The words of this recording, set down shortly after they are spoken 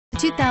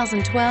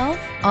2012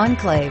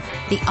 Enclave.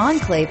 The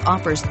Enclave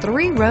offers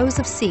 3 rows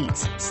of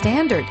seats,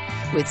 standard,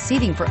 with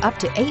seating for up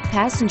to 8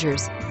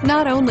 passengers.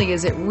 Not only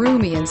is it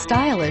roomy and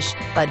stylish,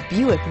 but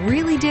Buick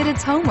really did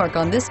its homework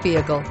on this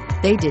vehicle.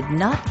 They did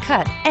not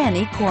cut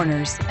any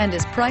corners and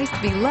is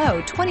priced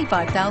below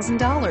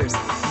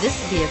 $25,000.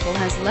 This vehicle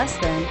has less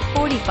than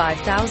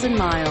 45,000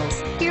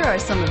 miles. Here are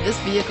some of this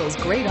vehicle's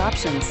great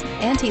options: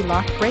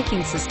 anti-lock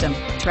braking system,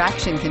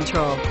 traction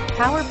control,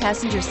 power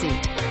passenger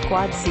seat,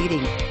 quad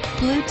seating,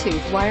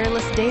 Bluetooth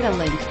wireless data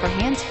link for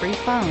hands-free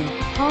phone,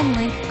 home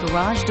link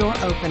garage door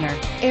opener,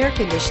 air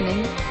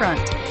conditioning,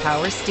 front,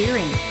 power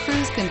steering,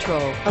 cruise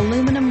control,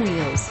 aluminum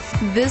wheels.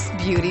 This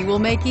beauty will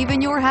make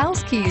even your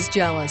house keys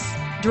jealous.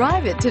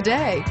 Drive it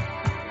today.